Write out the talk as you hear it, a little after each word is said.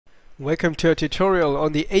Welcome to a tutorial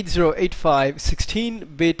on the 8085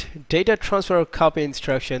 16-bit data transfer copy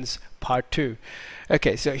instructions part 2.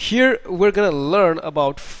 Okay, so here we're gonna learn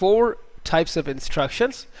about 4 types of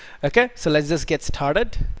instructions. Okay, so let's just get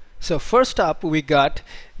started. So first up we got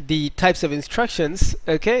the types of instructions,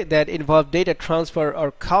 okay, that involve data transfer or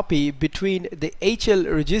copy between the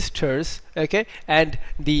HL registers, okay, and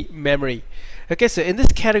the memory. Okay, so in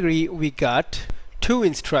this category we got 2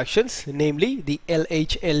 instructions, namely the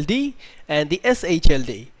LHLD and the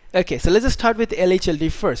SHLD. Okay, so let's just start with the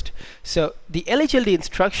LHLD first. So the LHLD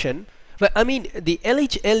instruction, the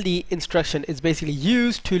LHLD instruction is basically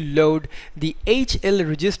used to load the HL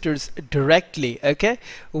registers directly, okay,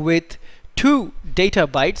 with 2 data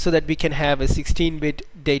bytes so that we can have a 16-bit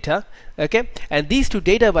data, okay, and these 2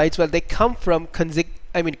 data bytes, well, they come from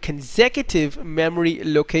consecutive memory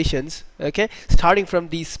locations, okay, starting from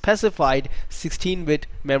the specified 16-bit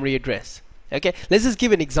memory address. Okay, let's just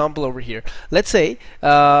give an example over here. Let's say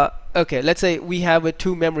let's say we have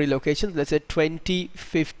 2 memory locations. Let's say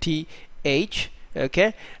 2050H,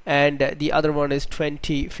 okay, and the other one is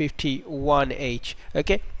 2051H,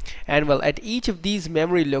 okay, and well, at each of these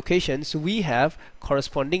memory locations we have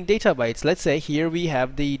corresponding data bytes. Let's say here we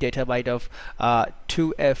have the data byte of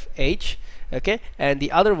 2FH, okay, and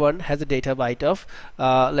the other one has a data byte of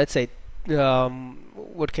let's say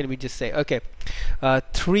what can we just say, okay,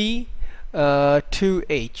 2H.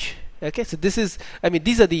 Okay, so this is,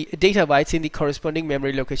 these are the data bytes in the corresponding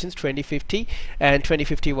memory locations 2050 and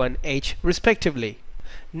 2051H respectively.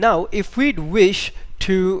 Now if we'd wish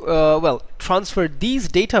to transfer these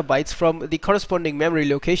data bytes from the corresponding memory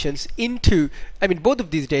locations into, both of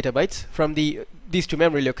these data bytes from these 2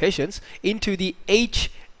 memory locations into the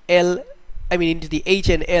into the H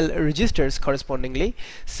and L registers correspondingly.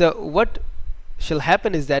 So what shall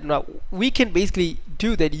happen is that now we can basically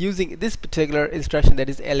do that using this particular instruction, that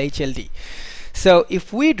is LHLD. So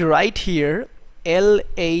if we write here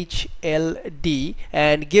LHLD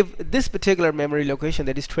and give this particular memory location,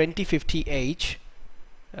 that is 2050H,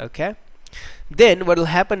 okay, then what will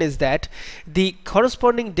happen is that the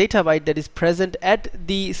corresponding data byte that is present at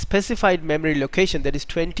the specified memory location, that is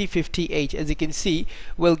 2050H, as you can see,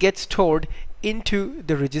 will get stored into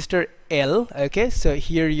the register L. Okay, so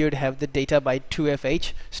here you'd have the data byte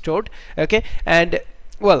 2FH stored, okay, and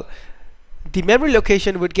well, the memory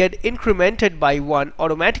location would get incremented by 1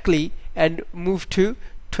 automatically and move to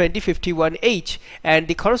 2051H, and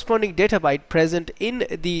the corresponding data byte present in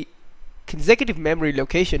the consecutive memory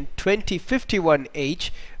location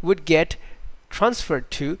 2051H would get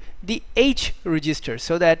transferred to the H register,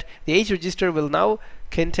 so that the H register will now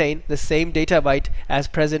contain the same data byte as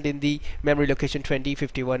present in the memory location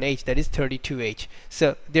 2051H, that is 32H.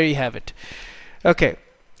 So there you have it. Okay,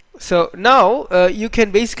 so now you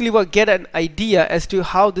can basically get an idea as to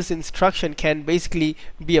how this instruction can basically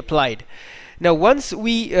be applied. Now once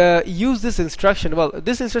we use this instruction, well,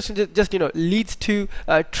 this instruction just leads to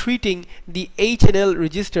treating the H and L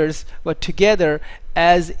registers together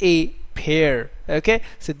as a pair. Okay,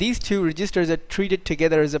 so these 2 registers are treated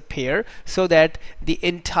together as a pair, so that the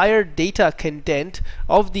entire data content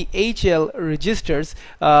of the HL registers,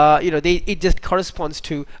 it just corresponds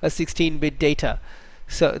to a 16-bit data.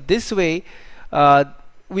 So this way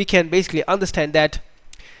we can basically understand that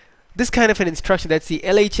this kind of an instruction, that's the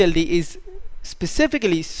LHLD, is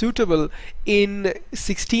specifically suitable in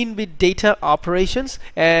 16-bit data operations,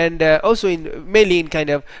 and also mainly in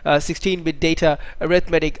kind of 16-bit data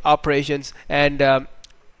arithmetic operations, and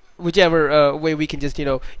whichever way we can just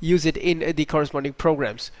use it in the corresponding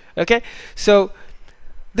programs. Okay, so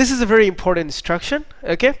this is a very important instruction,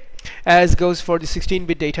 okay, as goes for the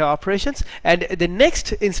 16-bit data operations. And the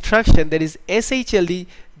next instruction, that is SHLD,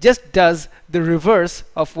 just does the reverse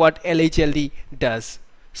of what LHLD does.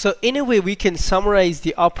 So in a way we can summarize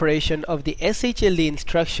the operation of the SHLD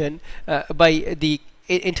instruction by the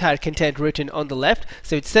entire content written on the left.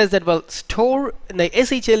 So it says that, well, store, now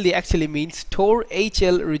SHLD actually means store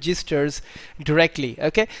HL registers directly.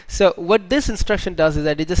 Okay, so what this instruction does is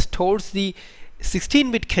that it just stores the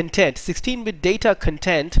 16-bit content, 16-bit data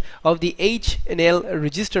content of the H and L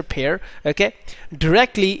register pair, okay,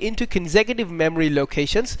 directly into consecutive memory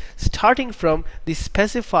locations starting from the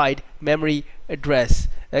specified memory address.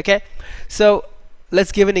 Okay, so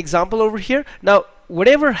let's give an example over here. Now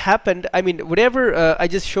whatever happened, whatever I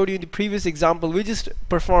just showed you in the previous example, we just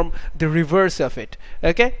perform the reverse of it.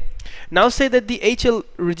 Okay, now say that the HL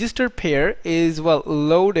register pair is, well,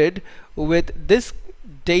 loaded with this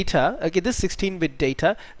data, okay, this 16-bit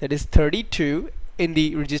data, that is 32 in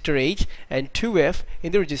the register H and 2F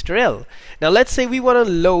in the register L. Now let's say we want to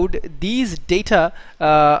load these data,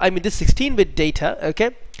 this 16-bit data,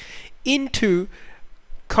 okay, into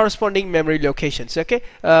corresponding memory locations. Okay,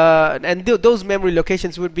 and those memory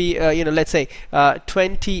locations would be let's say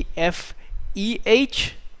 20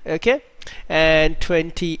 FEH, okay, and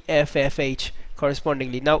 20 FFH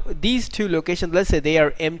correspondingly. Now these two locations, let's say they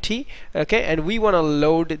are empty, okay, and we want to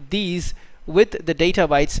load these with the data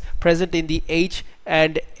bytes present in the H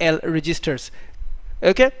and L registers.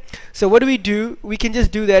 Okay, so what do? We can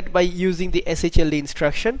just do that by using the SHLD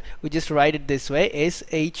instruction. We just write it this way,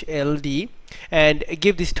 SHLD, and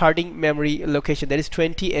give the starting memory location, that is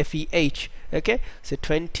 20 FEH. Okay, so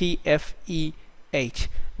 20 FEH,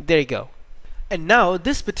 there you go. And now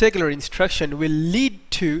this particular instruction will lead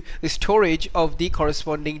to the storage of the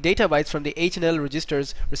corresponding data bytes from the H and L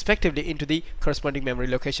registers respectively into the corresponding memory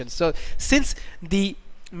locations. So since the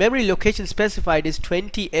memory location specified is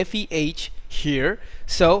 20 FEH here,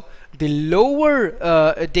 so the lower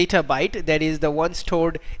data byte, that is the one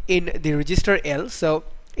stored in the register L, so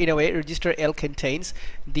in a way register L contains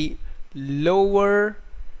the lower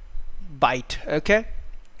byte, okay,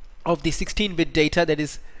 of the 16-bit data, that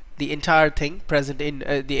is the entire thing present in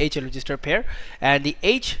the HL register pair, and the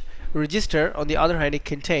H register on the other hand, it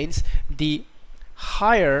contains the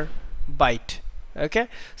higher byte. Okay,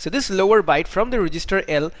 so this lower byte from the register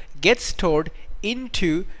L gets stored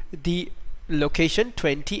into the location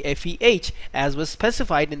 20 FEH as was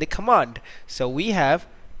specified in the command. So we have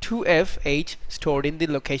 2FH stored in the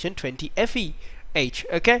location 20 FEH.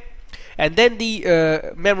 Okay, and then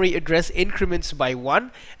the memory address increments by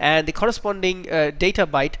 1, and the corresponding data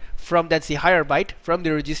byte from, that's the higher byte from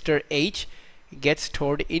the register H, gets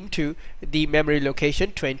stored into the memory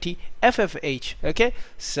location 20 FFH. Okay,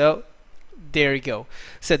 so there you go.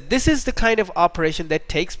 So this is the kind of operation that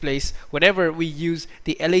takes place whenever we use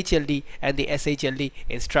the LHLD and the SHLD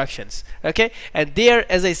instructions. Okay, and they are,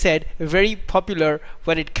 as I said, very popular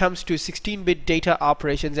when it comes to 16-bit data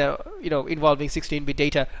operations, involving 16-bit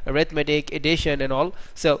data, arithmetic, addition, and all.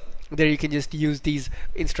 So there you can just use these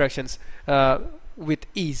instructions with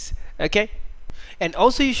ease. Okay, and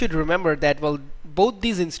also you should remember that, well, both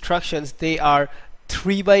these instructions, they are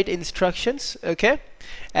 3-byte instructions. Okay,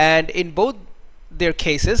 and in both their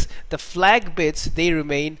cases the flag bits, they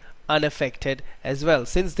remain unaffected as well,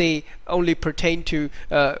 since they only pertain to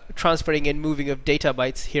transferring and moving of data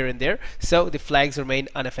bytes here and there, so the flags remain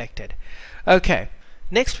unaffected. Okay,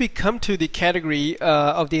 next we come to the category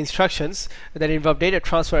of the instructions that involve data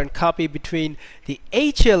transfer and copy between the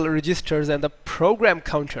HL registers and the program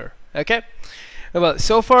counter. Okay, well,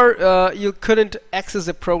 so far you couldn't access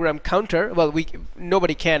the program counter. Well,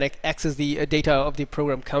 nobody can access the data of the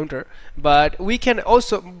program counter, but we can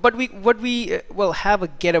also, but we have a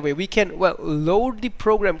getaway. We can load the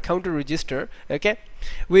program counter register, okay,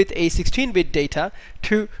 with a 16-bit data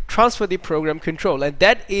to transfer the program control, and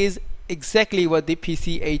that is exactly what the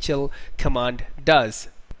PCHL command does.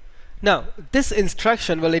 Now this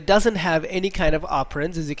instruction, well, it doesn't have any kind of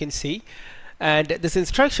operands, as you can see. And this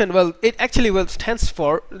instruction, well, it actually stands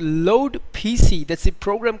for load PC. That's the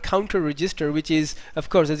program counter register, which is,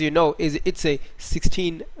 of course, as you know, it's a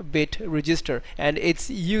 16-bit register, and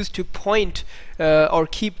it's used to point or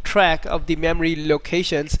keep track of the memory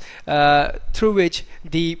locations through which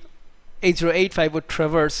the 8085 would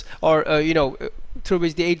traverse, or through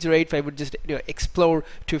which the 8085 would just explore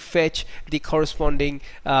to fetch the corresponding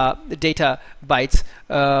data bytes.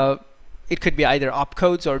 It could be either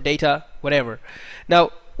opcodes or data, whatever.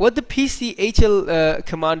 Now what the PCHL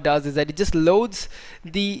command does is that it just loads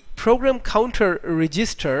the program counter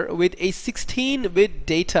register with a 16-bit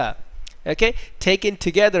data, okay, taken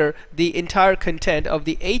together the entire content of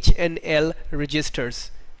the H and L registers.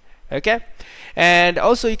 Okay, and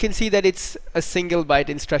also you can see that it's a single byte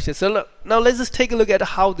instruction. So now let's just take a look at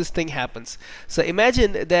how this thing happens. So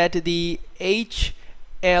imagine that the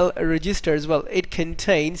HL registers, well, it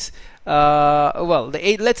contains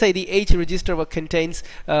let's say the H register contains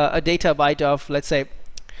a data byte of, let's say,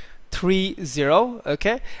 30,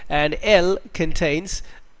 okay, and L contains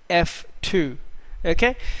F2.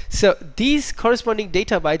 Okay, so these corresponding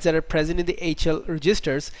data bytes that are present in the HL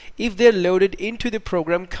registers, if they're loaded into the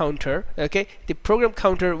program counter, okay, the program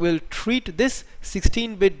counter will treat this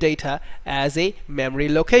 16-bit data as a memory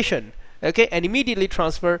location, okay, and immediately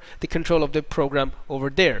transfer the control of the program over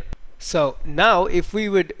there. So now if we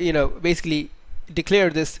would basically declare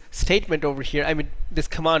this statement over here, I mean this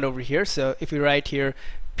command over here, so if we write here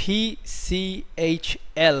PCHL,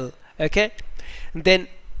 okay, then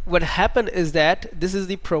what happened is that this is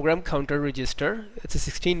the program counter register. It's a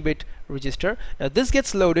 16-bit register. Now this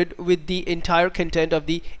gets loaded with the entire content of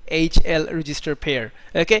the HL register pair,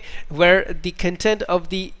 okay, where the content of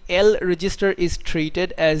the L register is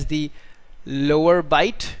treated as the lower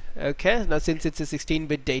byte, Okay, now since it's a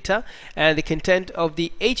 16-bit data, and the content of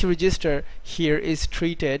the H register here is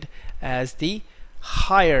treated as the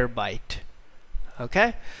higher byte.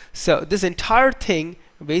 Okay, so this entire thing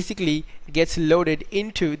basically gets loaded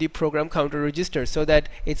into the program counter register, so that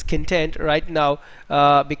its content right now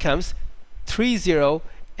becomes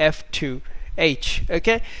 30F2H.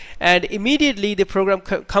 Okay, and immediately the program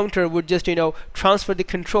counter would just transfer the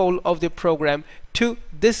control of the program to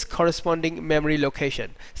this corresponding memory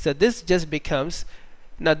location. So this just becomes,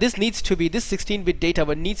 now this needs to be, this 16-bit data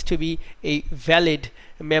but needs to be a valid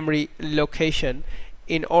memory location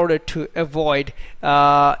in order to avoid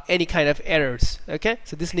any kind of errors. Okay,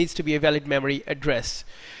 so this needs to be a valid memory address.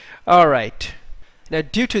 Alright, now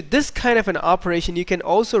due to this kind of an operation, you can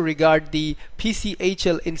also regard the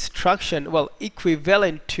PCHL instruction, well,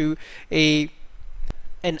 equivalent to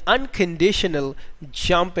an unconditional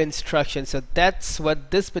jump instruction. So that's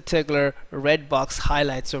what this particular red box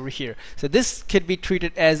highlights over here. So this could be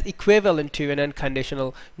treated as equivalent to an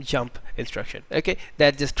unconditional jump instruction. Okay,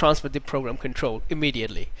 that just transfers the program control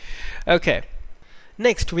immediately. Okay,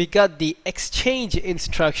 next we got the exchange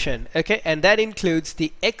instruction. Okay, and that includes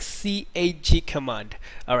the XCHG command.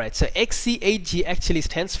 Alright, so XCHG actually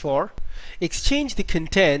stands for exchange the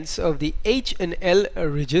contents of the H and L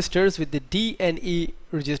registers with the D and E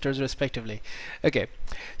registers respectively. Okay,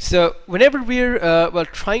 so whenever we're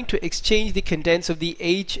trying to exchange the contents of the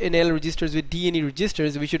H and L registers with D and E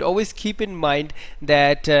registers, we should always keep in mind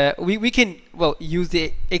that we can use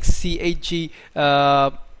the XCHG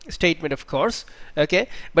statement, of course. Okay,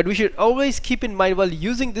 but we should always keep in mind while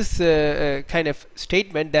using this kind of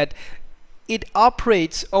statement that it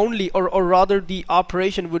operates only, or rather the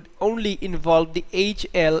operation would only involve the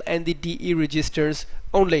HL and the DE registers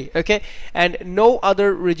only. Okay, and no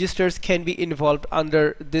other registers can be involved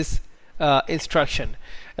under this instruction.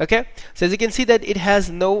 Okay, so as you can see that it has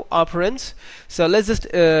no operands. So let's just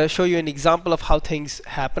show you an example of how things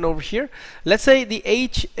happen over here. Let's say the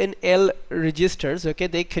H and L registers, okay,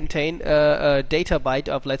 they contain a data byte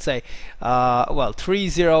of, let's say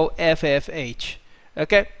 30FFH.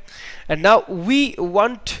 Okay, and now we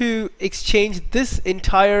want to exchange this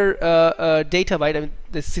entire data byte, I mean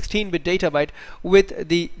the 16-bit data byte, with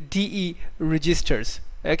the DE registers.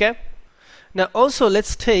 Okay, now also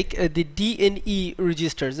let's take the D and E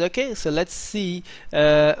registers. Okay, so let's see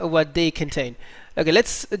what they contain. Okay,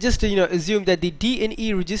 let's just assume that the D and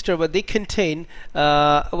E register, what they contain,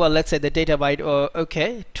 let's say the data byte,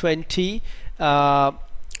 okay,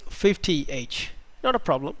 2050H. Not a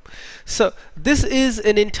problem. So this is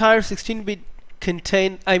an entire 16-bit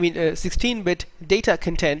 16-bit data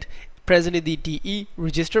content present in the DE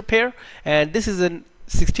register pair, and this is an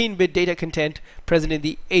 16-bit data content present in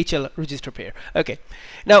the HL register pair. Okay,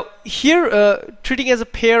 now here treating as a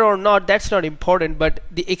pair or not, that's not important, but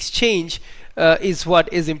the exchange is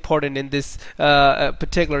what is important in this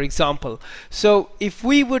particular example. So if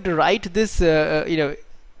we would write this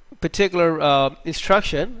particular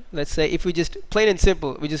instruction, let's say if we just plain and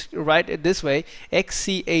simple we just write it this way,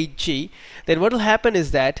 XCHG, then what will happen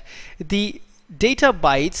is that the data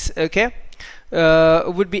bytes, okay,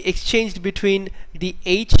 would be exchanged between the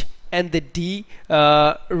H and the D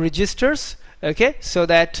registers. Okay, so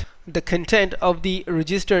that the content of the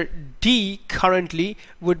register D currently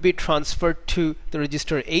would be transferred to the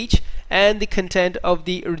register H, and the content of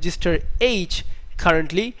the register H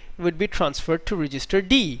currently would be transferred to register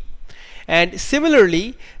D. And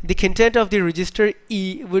similarly, the content of the register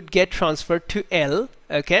E would get transferred to L,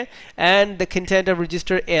 okay, and the content of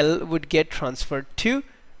register L would get transferred to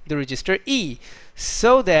the register E,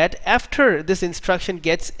 so that after this instruction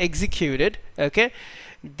gets executed, okay,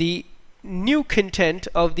 the new content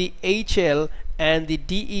of the HL and the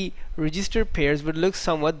DE register pairs would look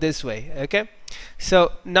somewhat this way. Okay,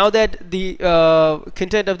 so now that the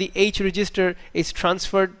content of the H register is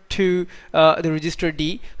transferred to the register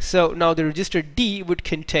D, so now the register D would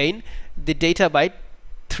contain the data byte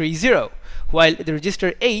 30, while the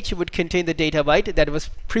register H would contain the data byte that was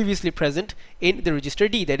previously present in the register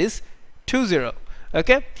D, that is 20.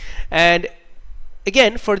 Okay, and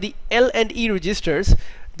again for the L and E registers,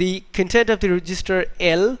 the content of the register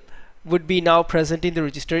L would be now present in the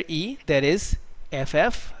register E, that is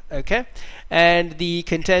FF. Okay, and the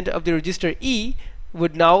content of the register E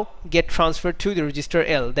would now get transferred to the register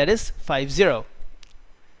L, that is 50.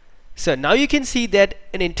 So now you can see that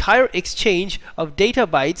an entire exchange of data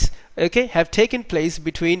bytes, okay, have taken place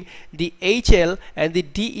between the HL and the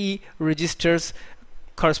DE registers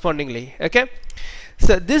correspondingly. Okay,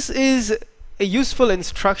 so this is a useful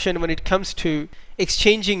instruction when it comes to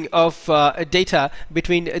exchanging of data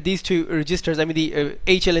between these two registers, I mean the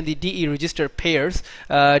HL and the DE register pairs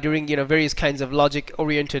during various kinds of logic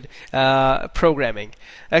oriented programming.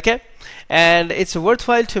 Okay, and it's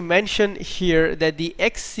worthwhile to mention here that the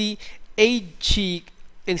XCHG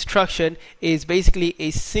instruction is basically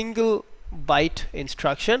a single byte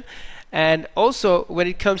instruction, and also when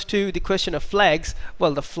it comes to the question of flags,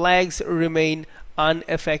 well, the flags remain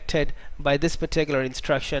unaffected by this particular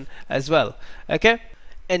instruction as well. Okay,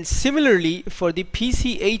 and similarly for the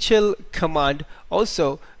PCHL command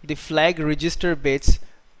also the flag register bits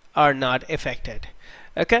are not affected.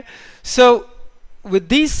 Okay, so with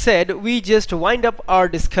these said, we just wind up our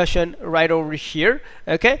discussion right over here.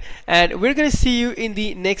 Okay, and we're going to see you in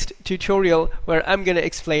the next tutorial where I'm going to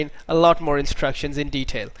explain a lot more instructions in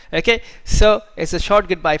detail. Okay, so it's a short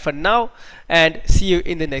goodbye for now, and see you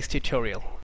in the next tutorial.